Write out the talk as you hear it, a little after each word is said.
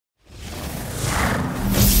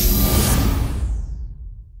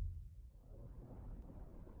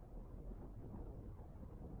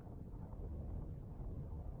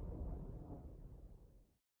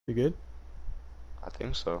You good? I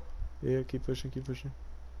think so. Yeah, keep pushing, keep pushing.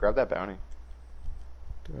 Grab that bounty.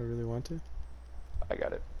 Do I really want to? I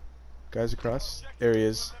got it. Guys across. There he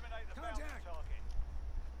is.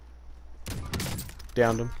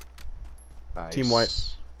 Downed him. Nice. Team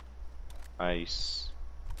white. Nice.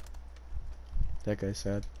 That guy's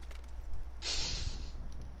sad.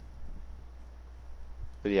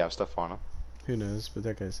 Did he have stuff on him? Who knows, but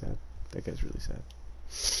that guy's sad. That guy's really sad.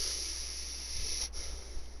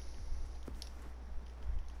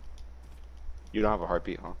 You don't have a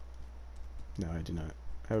heartbeat, huh? No, I do not.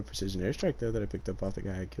 I have a precision airstrike though that I picked up off the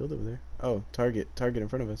guy I killed over there. Oh, target in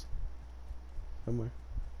front of us. Somewhere.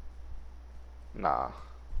 Nah.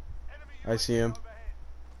 I see him.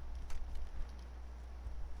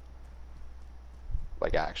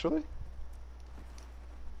 Like, actually?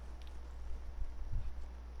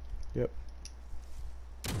 Yep.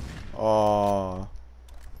 Oh,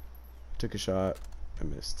 took a shot. I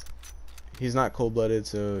missed. He's not cold-blooded,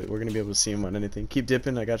 so we're gonna be able to see him on anything. Keep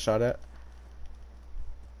dipping. I got shot at.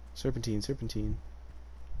 Serpentine, serpentine.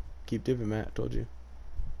 Keep dipping, Matt. I told you.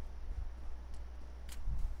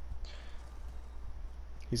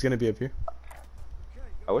 He's gonna be up here.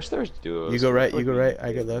 I wish there was duos. You go right. I feel You go like we right. need I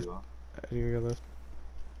to get do a left. duo. You go left.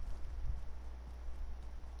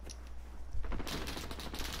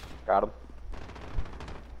 Got him.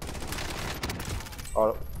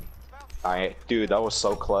 Oh, dude, that was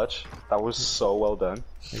so clutch. That was so well done.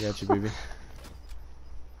 I got you, baby.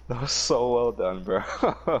 That was so well done, bro.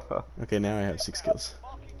 Okay, now I have 6 kills.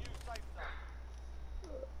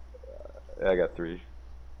 Yeah, I got 3.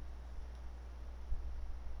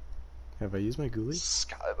 Have I used my ghoulie?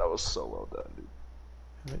 God, that was so well done, dude.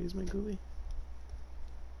 Have I used my ghoulie?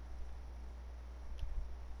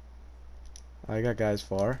 I got guys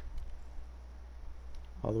far.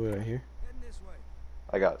 All the way right here.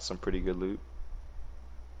 I got some pretty good loot.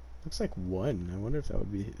 Looks like one. I wonder if that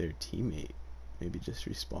would be their teammate. Maybe just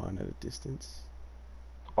respawn at a distance.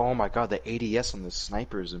 Oh my god, the ADS on this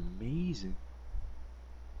sniper is amazing.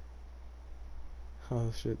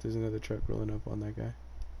 Oh shit, there's another truck rolling up on that guy.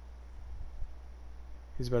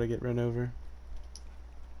 He's about to get run over.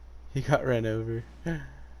 He got ran over.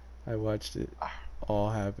 I watched it all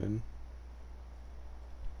happen.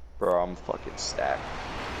 Bro, I'm fucking stacked.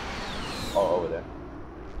 Oh, over there.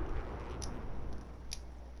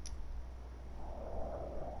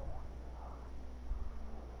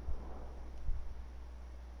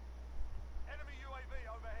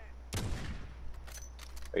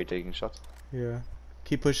 Are you taking shots? Yeah.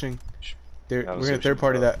 Keep pushing. We're Yeah, gonna third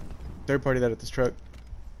party that at this truck.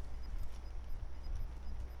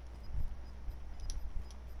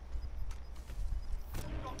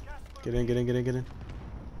 Get in, get in, get in, get in.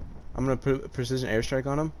 I'm gonna put a precision airstrike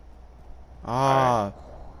on him. Ah,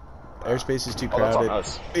 airspace is too crowded. Oh,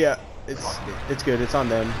 that's on us. Yeah, it's good. It's on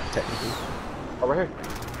them technically. Oh, right here.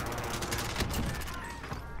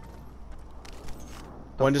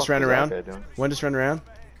 One just ran around. One just ran around.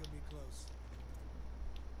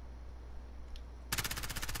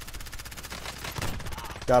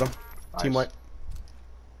 Got him. Nice. Team white.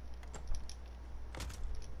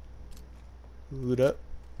 Loot up.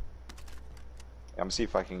 I'm gonna see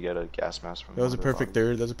if I can get a gas mask from That was a one of their perfect bodies.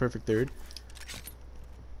 third. That was a perfect third.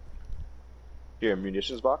 Here,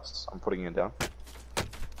 munitions box. I'm putting it down.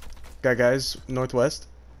 Got guys northwest.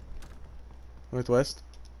 Northwest.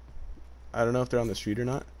 I don't know if they're on the street or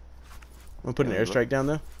not. I'm gonna put an Yeah, airstrike down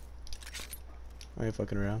though. I ain't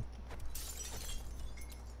fucking around.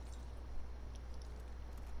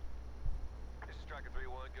 This is Striker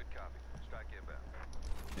 3-1, good copy. Strike inbound.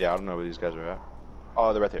 Yeah, I don't know where these guys are at.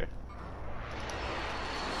 Oh, they're right there.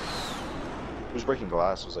 Who's breaking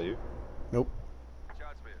glass? Was that you? Nope.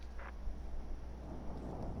 Shots missed.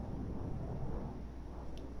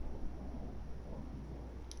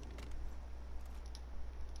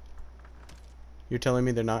 You're telling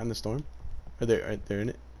me they're not in the storm? Or they're in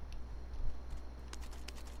it?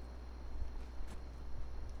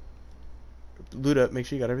 Loot up. Make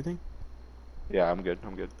sure you got everything. Yeah, I'm good.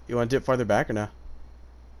 I'm good. You want to dip farther back or not?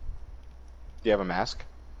 Do you have a mask?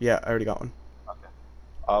 Yeah, I already got one. Okay.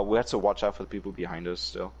 We have to watch out for the people behind us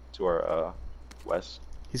still, to our west.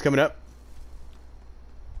 He's coming up.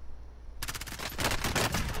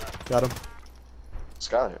 Got him.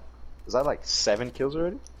 Skylar, is that like 7 kills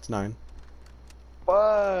already? It's 9.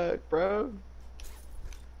 Fuck, bro.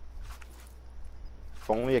 If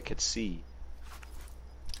only I could see.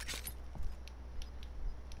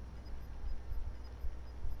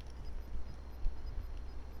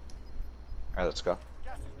 Alright, let's go.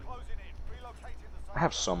 Gas is closing in. Relocating the I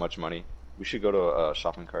have so much money. We should go to a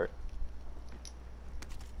shopping cart.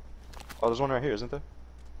 Oh, there's one right here, isn't there?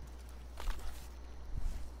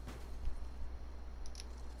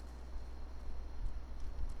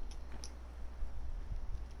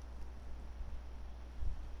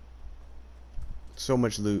 So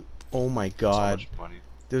much loot. Oh my So god. much money.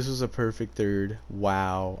 This was a perfect third.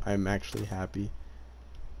 Wow. I'm actually happy.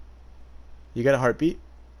 You got a heartbeat?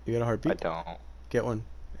 You got a I heartbeat? don't. Get one.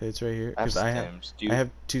 It's right here. I have Cause I stims. Do you?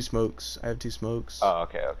 have two smokes. I have two smokes. Oh,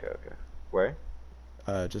 okay, okay, okay. Where?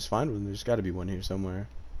 Just find one. There's got to be one here somewhere.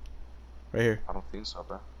 Right here. I don't think so,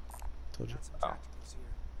 bro. Told you. Got some Oh. tacticals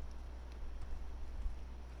here.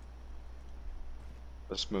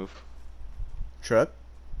 Let's move. Truck.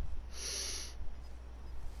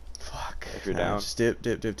 Fuck. If you're Nah, down. just dip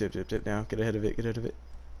down. Get ahead of it. Get ahead of it.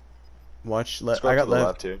 Watch Let's left. go I up got to the left.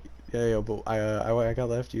 left here. Yeah, but I got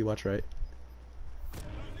left. You watch right.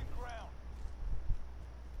 Losing ground.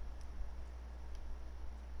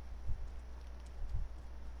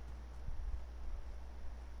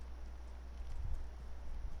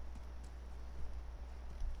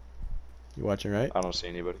 You watching right? I don't see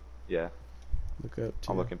anybody. Yeah, Look up.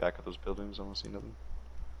 Too. I'm looking back at those buildings. I don't see nothing.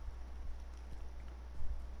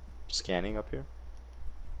 Scanning up here.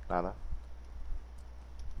 Nada.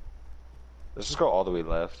 Let's just go all the way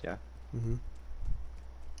left. Yeah. Mhm.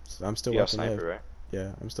 So I'm still You have watching sniper, left. right?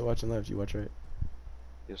 Yeah, I'm still watching left. You watch right.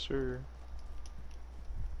 Yes, sir.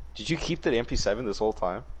 Did you keep the MP7 this whole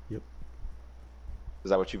time? Yep. Is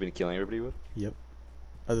that what you've been killing everybody with? Yep.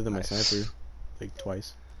 Other than my Nice. sniper, like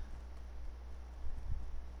twice.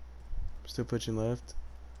 Still pushing left.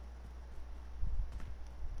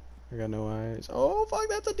 I got no eyes. Oh fuck,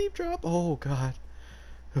 that's a deep drop. Oh god,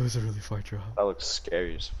 that was a really far drop. That looks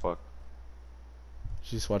scary as fuck.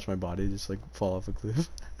 Just watch my body just like fall off a cliff.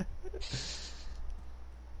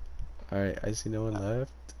 Alright, I see no one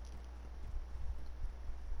left.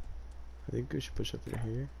 I think we should push up through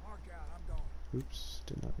here. Mark out, I'm going. Oops,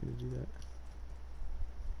 did not mean to do that.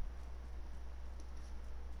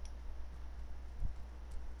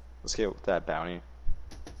 Let's get that bounty.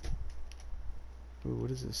 Ooh,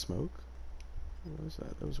 what is this, smoke? What was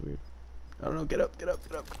that? That was weird. I don't know, get up. Go.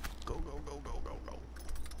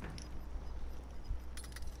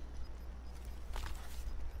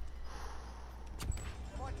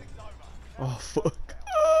 Fighting's over. Oh fuck.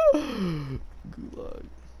 Gulag.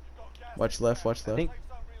 Got gas. Watch left, watch left. think- Safe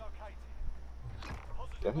zone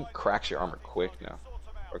relocated. I think it cracks your armor quick now. Sort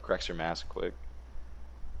 'em out. Or cracks your mask quick.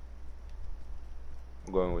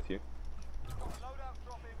 I'm going with you. Loadout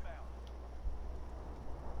drop inbound.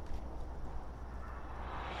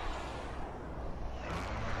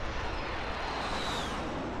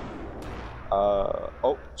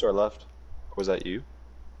 Oh, to our left. Was that you?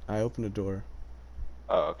 I opened a door.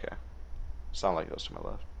 Oh, okay. Sound like it was to my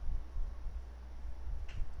left.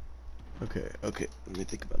 Okay. Let me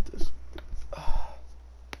think about this.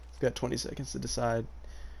 Got 20 seconds to decide.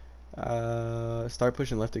 Start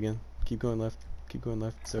pushing left again. Keep going left. It's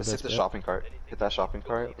our Let's hit best the bet. shopping cart. Hit that shopping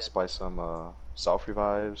cart. Let's buy some self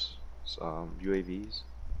revives, some UAVs.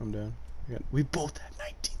 I'm down. We both had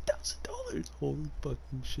 $19,000. Holy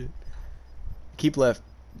fucking shit. Keep left.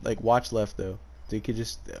 Like, watch left though. They could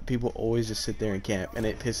just, people always just sit there and camp, and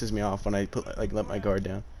it pisses me off when I put like let my guard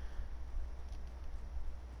down.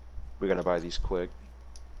 We gotta buy these quick.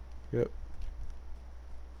 Yep.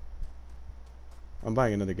 I'm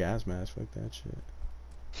buying another gas mask. Fuck that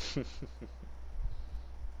shit.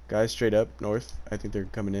 Guys, straight up north. I think they're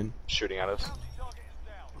coming in. Shooting at us. Bounty target is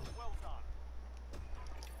down. Well done.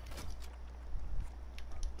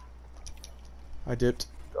 I dipped.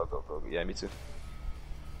 Go. Yeah, me too.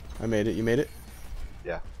 I made it. You made it.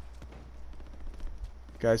 Yeah.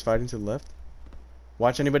 Guys fighting to the left.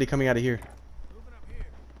 Watch anybody coming out of here. Moving up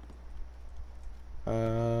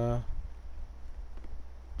here.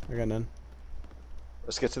 I got none.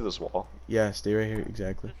 Let's get to this wall. Yeah, stay right here.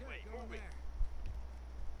 Exactly. Okay, going there.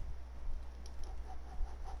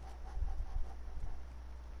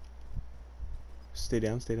 Stay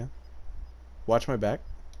down. Watch my back.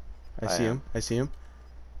 I see him.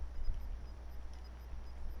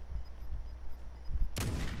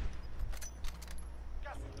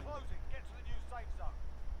 Gas is closing. Get to the new safe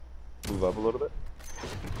zone. Move up a little bit.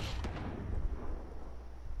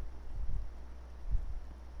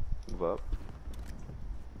 Move up.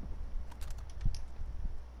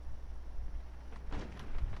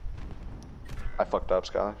 I fucked up,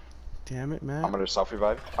 Skylar. Damn it, man. I'm gonna self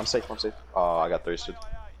revive. I'm safe. Oh, I got thirsted.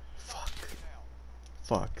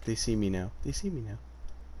 Fuck. They see me now.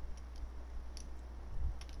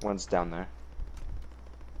 One's down there.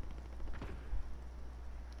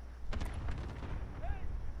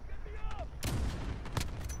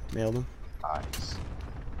 Nailed him. Nice.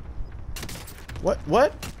 What?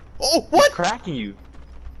 Oh, what? Cracking you.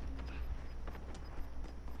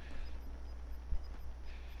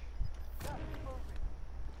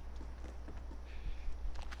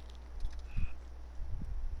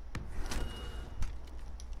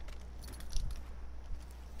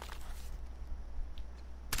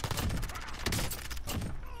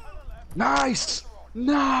 Nice!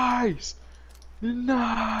 Nice!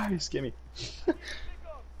 Nice! Gimme.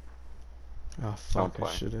 Oh fuck! I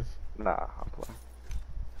playing. should have. Nah, I'm playing.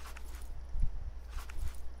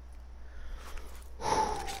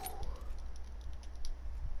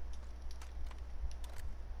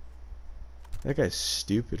 That guy's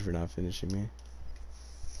stupid for not finishing me.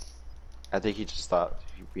 I think he just thought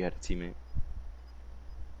we had a teammate.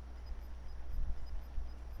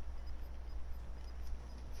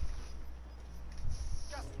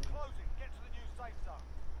 Gas is closing. Get to the new safe zone.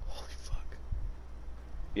 Holy fuck!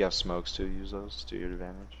 You have smokes too. Use those to your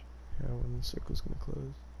advantage. Yeah, when the circle's gonna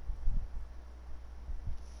close.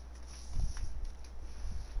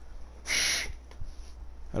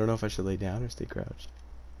 I don't know if I should lay down or stay crouched.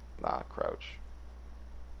 Nah, crouch.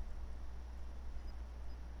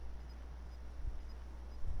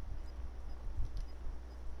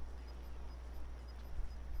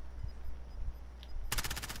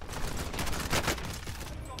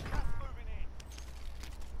 Got gas moving in.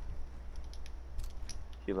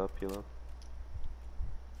 Heal up, heal up.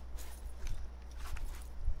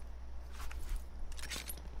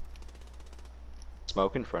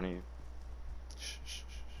 Smoke in front of you. Shh, shh, shh,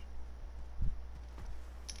 shh.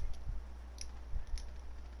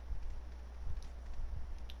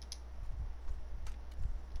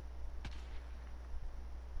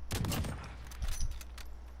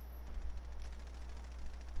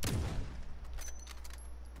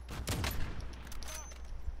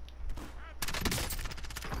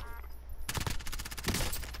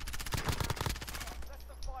 Less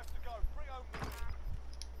than 5 to go. Bring home the win.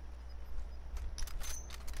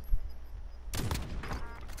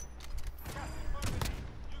 Gas is moving in.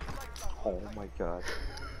 New safe zone. Oh my god.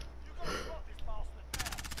 You gotta spot this bastard now.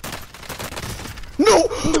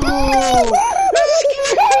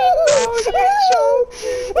 No!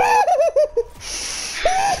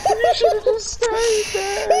 You should have just stayed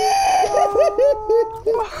there.